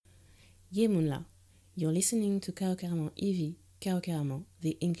Yemunla. You're listening to Kaokaramo EV, Kaokaramo,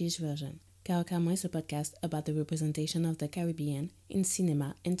 the English version. Kaokaramo is a podcast about the representation of the Caribbean in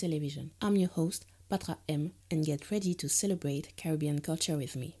cinema and television. I'm your host, Patra M, and get ready to celebrate Caribbean culture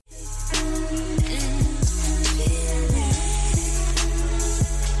with me.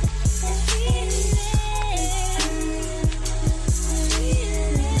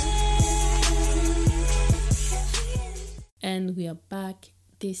 And we are back.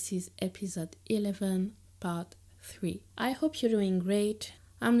 This is episode 11, part 3. I hope you're doing great.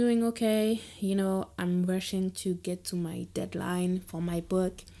 I'm doing okay. I'm rushing to get to my deadline for my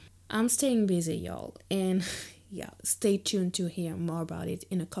book. I'm staying busy, y'all. And stay tuned to hear more about it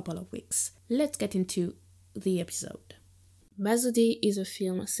in a couple of weeks. Let's get into the episode. Bazodi is a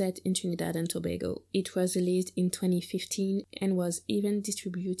film set in Trinidad and Tobago. It was released in 2015 and was even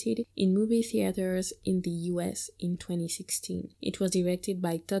distributed in movie theaters in the US in 2016. It was directed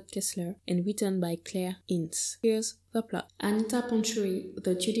by Todd Kessler and written by Claire Ince. Here's the plot. Anita Panchuri,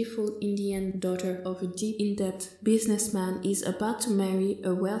 the dutiful Indian daughter of a deep, in-depth businessman, is about to marry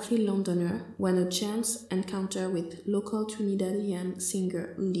a wealthy Londoner when a chance encounter with local Trinidadian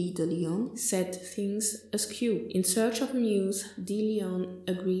singer Lee De Leon set things askew. In search of news, De Leon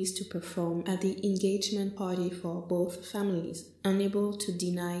agrees to perform at the engagement party for both families, unable to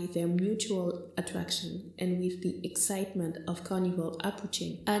deny their mutual attraction, and with the excitement of carnival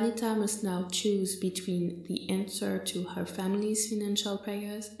approaching. Anita must now choose between the answer to her family's financial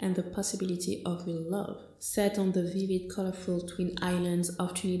prayers and the possibility of real love. Set on the vivid, colorful twin islands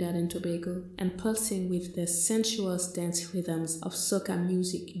of Trinidad and Tobago and pulsing with the sensuous dance rhythms of soca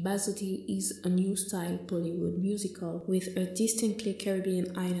music, Bazodi is a new style Bollywood musical with a distinctly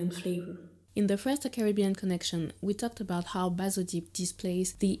Caribbean island flavor. In the first Caribbean Connection, we talked about how Bazodi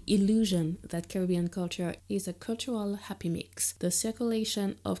displays the illusion that Caribbean culture is a cultural happy mix. The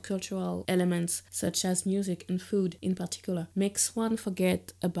circulation of cultural elements, such as music and food in particular, makes one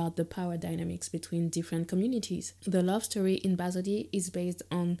forget about the power dynamics between different communities. The love story in Bazodi is based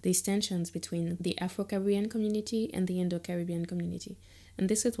on these tensions between the Afro-Caribbean community and the Indo-Caribbean community. And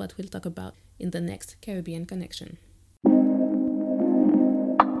this is what we'll talk about in the next Caribbean Connection.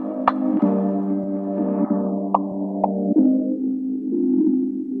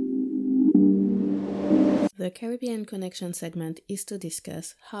 The Caribbean Connection segment is to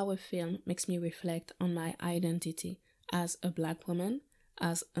discuss how a film makes me reflect on my identity as a Black woman,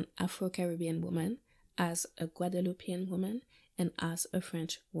 as an Afro-Caribbean woman, as a Guadeloupean woman, and as a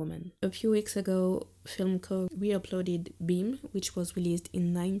French woman. A few weeks ago, Filmco re-uploaded Beam, which was released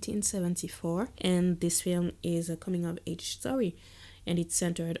in 1974, and this film is a coming-of-age story, and it's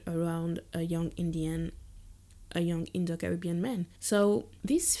centered around a young Indo-Caribbean man. So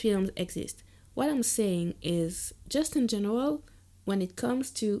these films exist. What I'm saying is, just in general, when it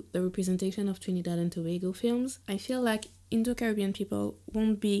comes to the representation of Trinidad and Tobago films, I feel like Indo-Caribbean people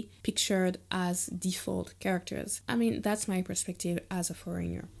won't be pictured as default characters. I mean, that's my perspective as a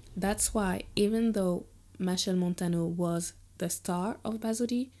foreigner. That's why, even though Machel Montano was the star of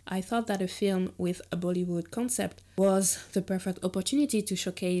Bazodi, I thought that a film with a Bollywood concept was the perfect opportunity to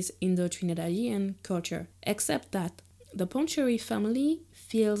showcase Indo-Trinidadian culture, except that the Panchuri family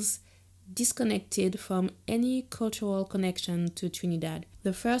feels disconnected from any cultural connection to Trinidad.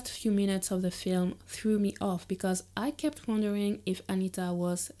 The first few minutes of the film threw me off because I kept wondering if Anita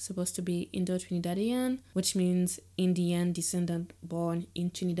was supposed to be Indo-Trinidadian, which means Indian descendant born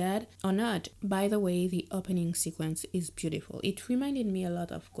in Trinidad, or not. By the way, the opening sequence is beautiful. It reminded me a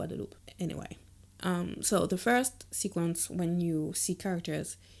lot of Guadeloupe. Anyway, so the first sequence when you see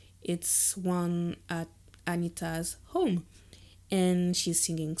characters, it's one at Anita's home. And she's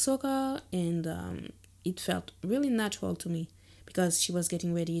singing soca, and it felt really natural to me because she was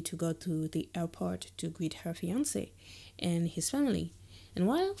getting ready to go to the airport to greet her fiancé and his family. And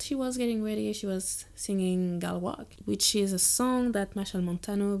while she was getting ready, she was singing Galwak, which is a song that Machel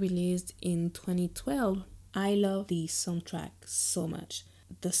Montano released in 2012. I love the soundtrack so much.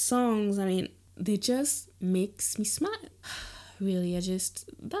 The songs, they just makes me smile. Really,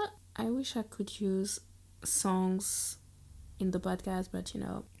 I wish I could use songs in the podcast, but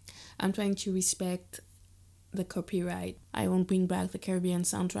I'm trying to respect the copyright. I won't bring back the Caribbean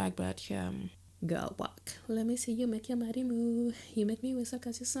soundtrack, but girl, walk. Let me see you make your body move. You make me whistle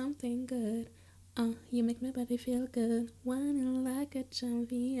cause you're something good. You make my body feel good. Whining like a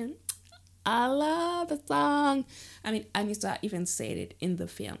champion. I love the song. Anita even said it in the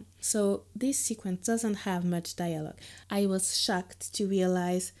film. So this sequence doesn't have much dialogue. I was shocked to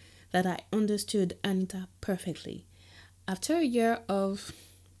realize that I understood Anita perfectly. After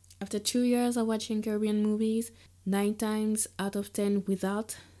 2 years of watching Caribbean movies, 9 times out of 10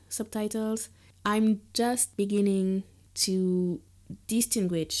 without subtitles. I'm just beginning to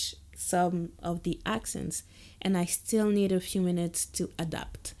distinguish some of the accents, and I still need a few minutes to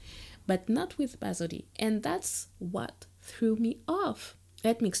adapt. But not with Bazodi, and that's what threw me off.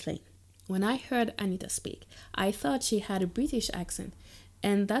 Let me explain. When I heard Anita speak, I thought she had a British accent,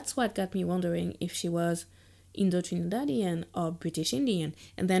 and that's what got me wondering if she was Indo-Trinidadian or British Indian.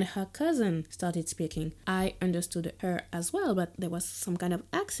 And then her cousin started speaking. I understood her as well, but there was some kind of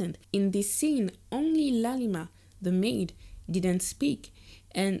accent. In this scene, only Lalima, the maid, didn't speak.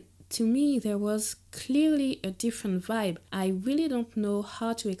 And to me, there was clearly a different vibe. I really don't know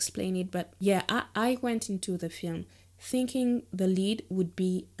how to explain it, but yeah, I went into the film thinking the lead would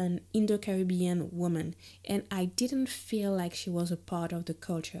be an Indo-Caribbean woman, and I didn't feel like she was a part of the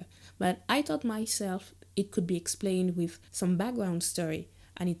culture. But I thought myself it could be explained with some background story.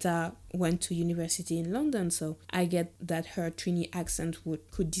 Anita went to university in London, so I get that her Trini accent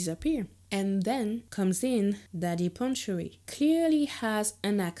could disappear. And then comes in Daddy Ponchuri. Clearly has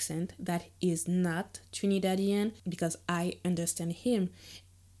an accent that is not Trinidadian because I understand him.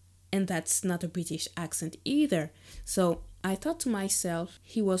 And that's not a British accent either. So I thought to myself,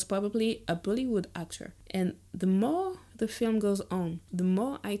 he was probably a Bollywood actor. And the more the film goes on, the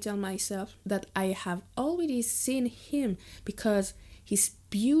more I tell myself that I have already seen him because his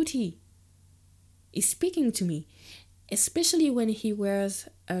beauty is speaking to me, especially when he wears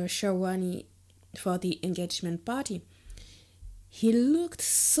a sherwani for the engagement party. He looked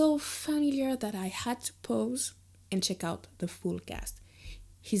so familiar that I had to pause and check out the full cast.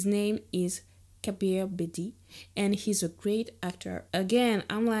 His name is Kabir Bedi, and he's a great actor. Again,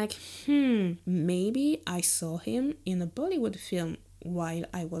 I'm like, maybe I saw him in a Bollywood film while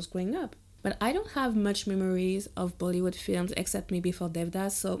I was growing up. But I don't have much memories of Bollywood films except maybe for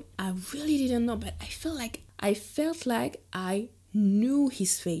Devdas, so I really didn't know. But I felt like I knew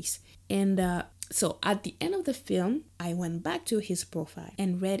his face. And so at the end of the film, I went back to his profile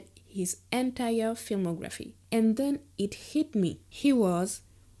and read his entire filmography. And then it hit me. He was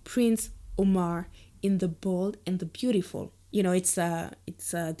Prince Omar in The Bold and the Beautiful. You know, it's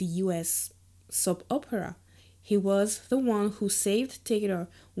the US soap opera. He was the one who saved Taylor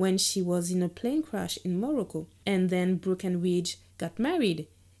when she was in a plane crash in Morocco. And then Brooke and Ridge got married.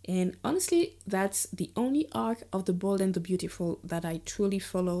 And honestly, that's the only arc of The Bold and the Beautiful that I truly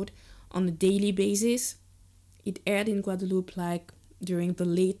followed on a daily basis. It aired in Guadeloupe like during the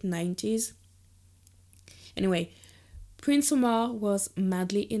late 90s. Anyway, Prince Omar was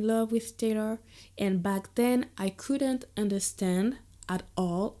madly in love with Taylor, and back then I couldn't understand at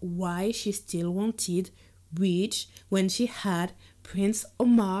all why she still wanted Ridge when she had Prince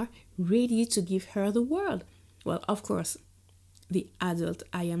Omar ready to give her the world. Well, of course, the adult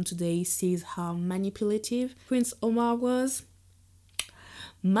I am today sees how manipulative Prince Omar was.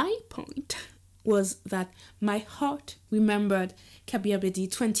 My point was that my heart remembered Kabir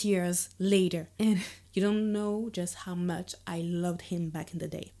Bedi 20 years later, and you don't know just how much I loved him back in the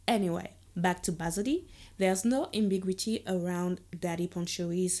day. Anyway, back to Bazodi. There's no ambiguity around Daddy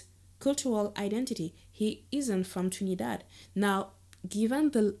Ponchuri's cultural identity. He isn't from Trinidad. Now,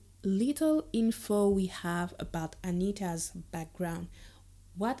 given the little info we have about Anita's background,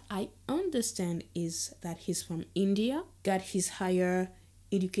 what I understand is that he's from India, got his higher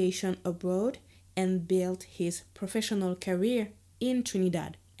education abroad, and built his professional career in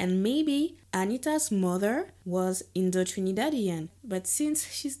Trinidad. And maybe Anita's mother was Indo-Trinidadian, but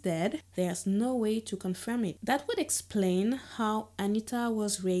since she's dead, there's no way to confirm it. That would explain how Anita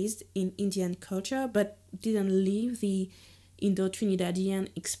was raised in Indian culture but didn't live the Indo-Trinidadian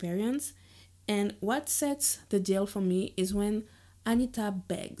experience. And what sets the deal for me is when Anita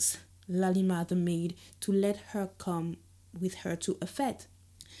begs Lalima the maid to let her come with her to a fete.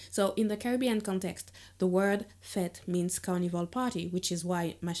 So in the Caribbean context, the word fete means carnival party, which is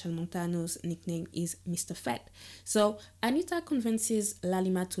why Machel Montano's nickname is Mr. Fete. So Anita convinces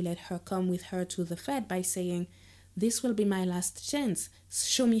Lalima to let her come with her to the fete by saying, "This will be my last chance.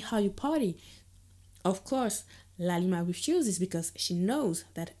 Show me how you party." Of course, Lalima refuses because she knows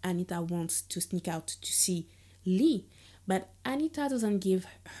that Anita wants to sneak out to see Lee, but Anita doesn't give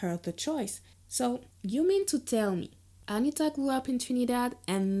her the choice. So you mean to tell me Anita grew up in Trinidad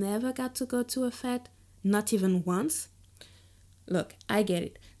and never got to go to a fete, not even once? Look, I get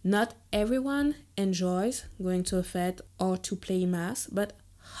it. Not everyone enjoys going to a fete or to play mass, but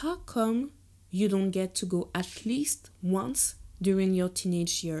how come you don't get to go at least once during your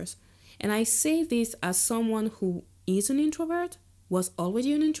teenage years? And I say this as someone who is an introvert, was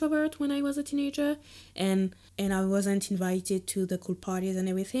already an introvert when I was a teenager, and I wasn't invited to the cool parties and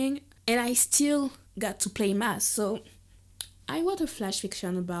everything, and I still got to play mass. So I wrote a flash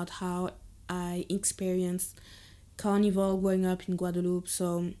fiction about how I experienced Carnival growing up in Guadeloupe,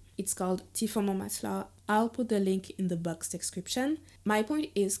 so it's called Tea for Montmasla. I'll put the link in the box description. My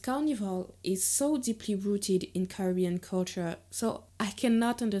point is, Carnival is so deeply rooted in Caribbean culture, so I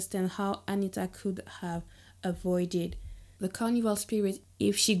cannot understand how Anita could have avoided the Carnival spirit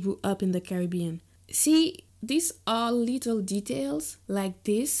if she grew up in the Caribbean. See, these are little details like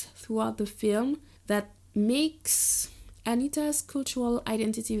this throughout the film that makes Anita's cultural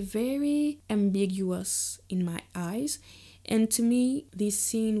identity very ambiguous in my eyes. And to me, this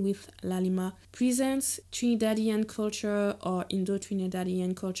scene with Lalima presents Trinidadian culture or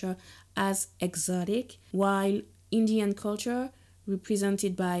Indo-Trinidadian culture as exotic, while Indian culture,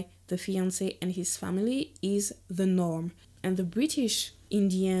 represented by the fiancé and his family, is the norm. And the British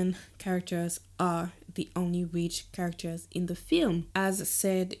Indian characters are the only rich characters in the film. As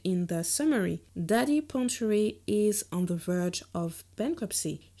said in the summary, Daddy Ponchery is on the verge of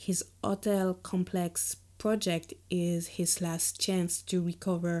bankruptcy. His hotel complex project is his last chance to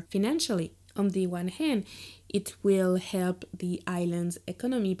recover financially. On the one hand, it will help the island's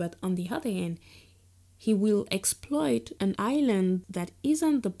economy, but on the other hand, he will exploit an island that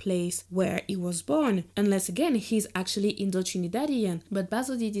isn't the place where he was born, unless again he's actually Indo-Trinidadian. But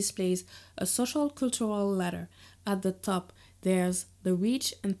Bazodi displays a social cultural ladder. At the top, there's the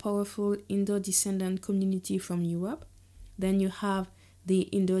rich and powerful Indo-descendant community from Europe. Then you have the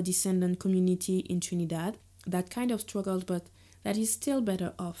Indo-descendant community in Trinidad that kind of struggles, but that is still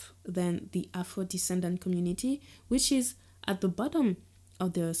better off than the Afro-descendant community, which is at the bottom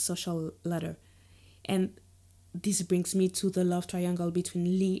of the social ladder. And this brings me to the love triangle between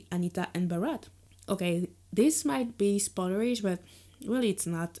Lee, Anita, and Bharat. Okay, this might be spoilerish, but really it's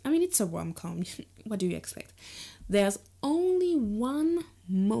not. I mean, it's a rom-com. What do you expect? There's only one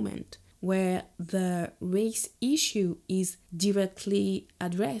moment where the race issue is directly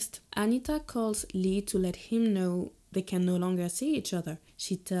addressed. Anita calls Lee to let him know they can no longer see each other.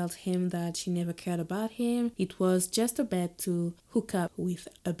 She tells him that she never cared about him. It was just a bet to hook up with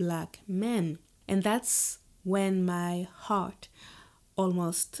a black man. And that's when my heart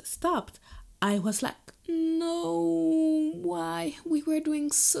almost stopped. I was like, no, why? We were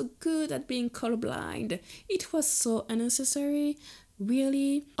doing so good at being colorblind. It was so unnecessary.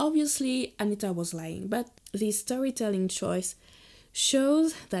 Really? Obviously, Anita was lying, but this storytelling choice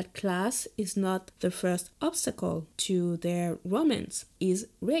shows that class is not the first obstacle to their romance, is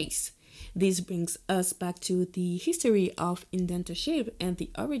race. This brings us back to the history of indentureship and the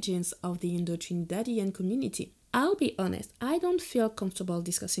origins of the Indo-Trinidadian community. I'll be honest, I don't feel comfortable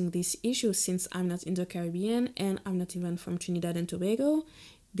discussing this issue since I'm not Indo-Caribbean and I'm not even from Trinidad and Tobago.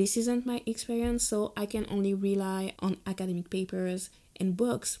 This isn't my experience, so I can only rely on academic papers and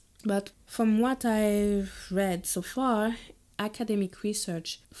books. But from what I've read so far, academic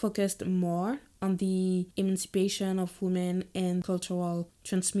research focused more on the emancipation of women and cultural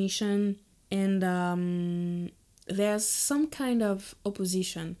transmission, and there's some kind of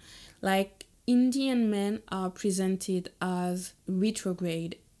opposition. Like, Indian men are presented as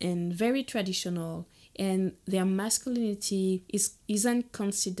retrograde and very traditional, and their masculinity isn't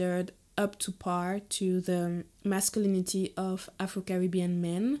considered up to par to the masculinity of Afro-Caribbean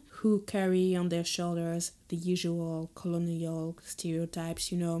men who carry on their shoulders the usual colonial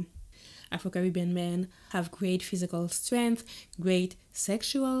stereotypes, Afro-Caribbean men have great physical strength, great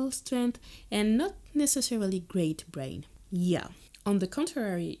sexual strength, and not necessarily great brain. Yeah. On the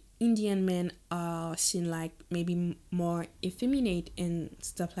contrary, Indian men are seen like maybe more effeminate and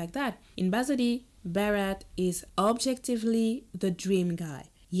stuff like that. In Bazodi, Bharat is objectively the dream guy.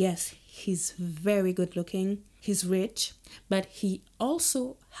 Yes, he's very good looking, he's rich, but he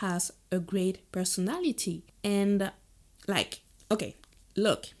also has a great personality. And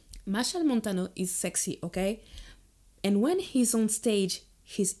look, Machel Montano is sexy, okay? And when he's on stage,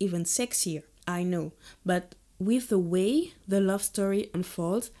 he's even sexier, I know. But with the way the love story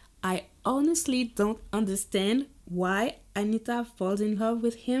unfolds, I honestly don't understand why Anita falls in love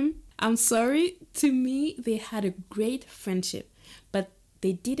with him. I'm sorry, to me, they had a great friendship, but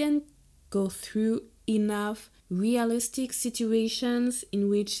they didn't go through enough realistic situations in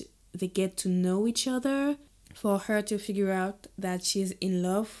which they get to know each other for her to figure out that she's in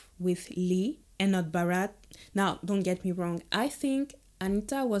love with Lee and not Bharat. Now, don't get me wrong, I think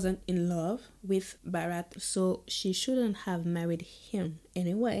Anita wasn't in love with Bharat, so she shouldn't have married him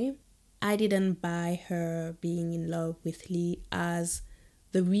anyway. I didn't buy her being in love with Lee as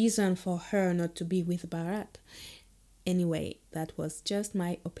the reason for her not to be with Bharat. Anyway, that was just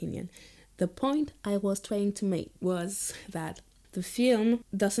my opinion. The point I was trying to make was that the film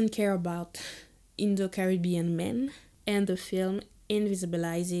doesn't care about Indo-Caribbean men and the film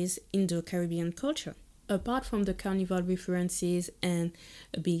invisibilizes Indo-Caribbean culture. Apart from the carnival references and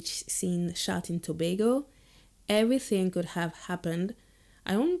a beach scene shot in Tobago, everything could have happened.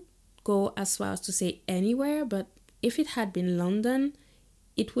 I won't go as far as to say anywhere, but if it had been London,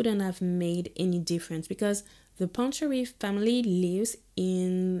 it wouldn't have made any difference because the Poncherry family lives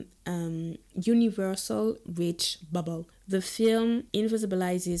in universal rich bubble. The film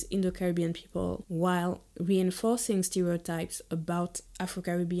invisibilizes Indo-Caribbean people while reinforcing stereotypes about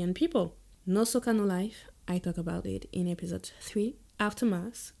Afro-Caribbean people. No Soca No Life, I talk about it in episode 3.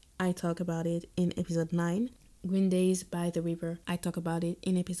 Aftermath, I talk about it in episode 9. Green Days by the River, I talk about it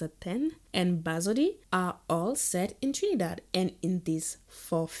in episode 10. And Bazodi are all set in Trinidad. And in these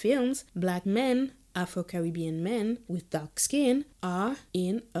 4 films, black men, Afro-Caribbean men with dark skin are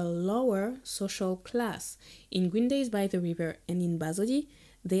in a lower social class. In Green Days by the River and in Bazodi,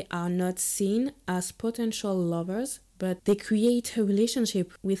 they are not seen as potential lovers, but they create a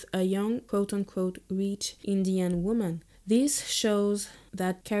relationship with a young quote-unquote rich Indian woman. This shows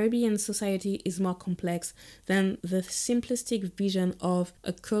that Caribbean society is more complex than the simplistic vision of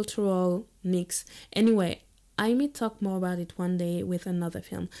a cultural mix. Anyway, I may talk more about it one day with another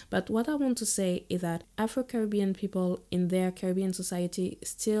film, but what I want to say is that Afro-Caribbean people in their Caribbean society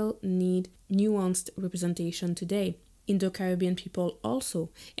still need nuanced representation today. Indo-Caribbean people also,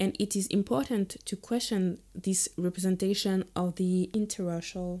 and it is important to question this representation of the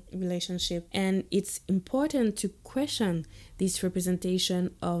interracial relationship, and it's important to question this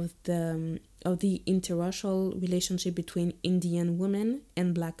representation of the interracial relationship between Indian women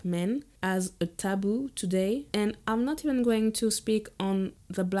and black men as a taboo today. And I'm not even going to speak on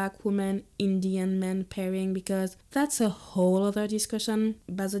the black woman Indian man pairing because that's a whole other discussion.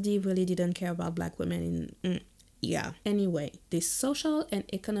 Bazodi really didn't care about black women Anyway, the social and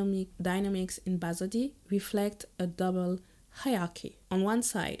economic dynamics in Bazodi reflect a double hierarchy. On one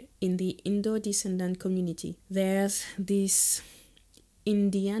side, in the Indo-descendant community, there's this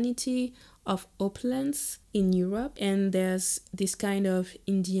Indianity of opulence in Europe, and there's this kind of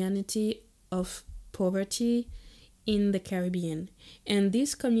Indianity of poverty in the Caribbean. And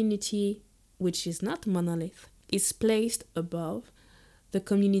this community, which is not monolith, is placed above the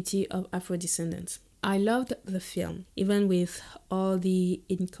community of Afro-descendants. I loved the film, even with all the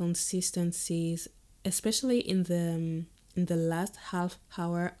inconsistencies, especially in the last half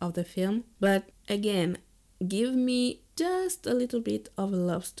hour of the film. But again, give me just a little bit of a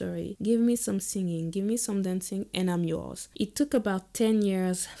love story. Give me some singing, give me some dancing, and I'm yours. It took about 10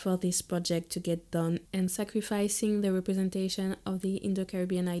 years for this project to get done, and sacrificing the representation of the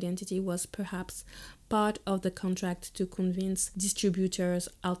Indo-Caribbean identity was perhaps part of the contract to convince distributors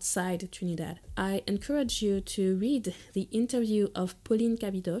outside Trinidad. I encourage you to read the interview of Pauline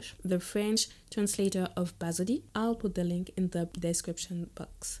Kabidoche, the French translator of Bazodi. I'll put the link in the description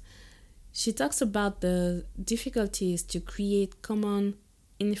box. She talks about the difficulties to create common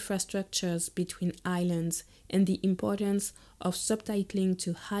infrastructures between islands and the importance of subtitling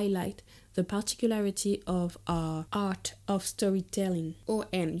to highlight the particularity of our art of storytelling.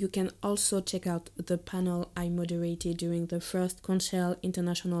 And you can also check out the panel I moderated during the first Conchel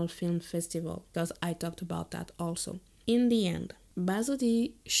International Film Festival, because I talked about that also. In the end,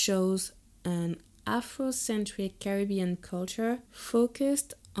 Bazodi shows an Afrocentric Caribbean culture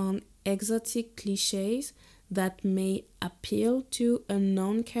focused on exotic cliches that may appeal to a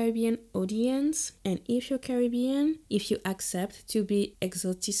non-Caribbean audience. And if you're Caribbean, if you accept to be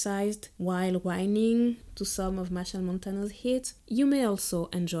exoticized while whining to some of Machel Montano's hits, you may also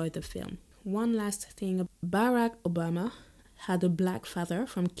enjoy the film. One last thing, Barack Obama had a black father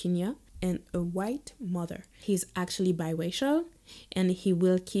from Kenya and a white mother. He's actually biracial, and he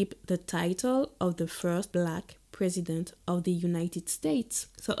will keep the title of the first black president of the United States.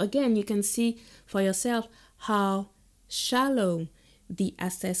 So again, you can see for yourself how shallow the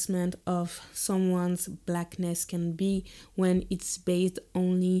assessment of someone's blackness can be when it's based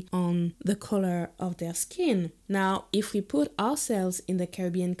only on the color of their skin. Now, if we put ourselves in the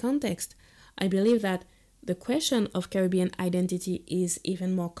Caribbean context, I believe that the question of Caribbean identity is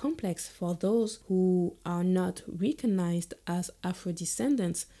even more complex for those who are not recognized as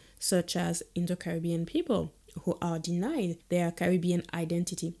Afro-descendants, such as Indo-Caribbean people, who are denied their Caribbean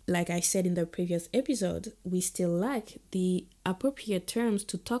identity. Like I said in the previous episode, we still lack the appropriate terms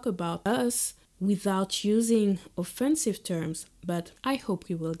to talk about us without using offensive terms, but I hope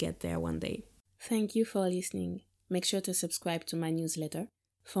we will get there one day. Thank you for listening. Make sure to subscribe to my newsletter.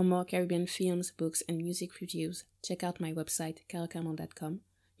 For more Caribbean films, books, and music reviews, check out my website, carocaramon.com.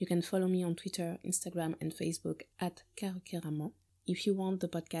 You can follow me on Twitter, Instagram, and Facebook at carocaramon. If you want the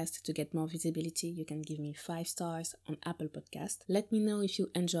podcast to get more visibility, you can give me 5 stars on Apple Podcast. Let me know if you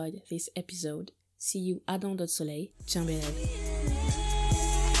enjoyed this episode. See you à Dans d'autres soleils. Ciao, belle.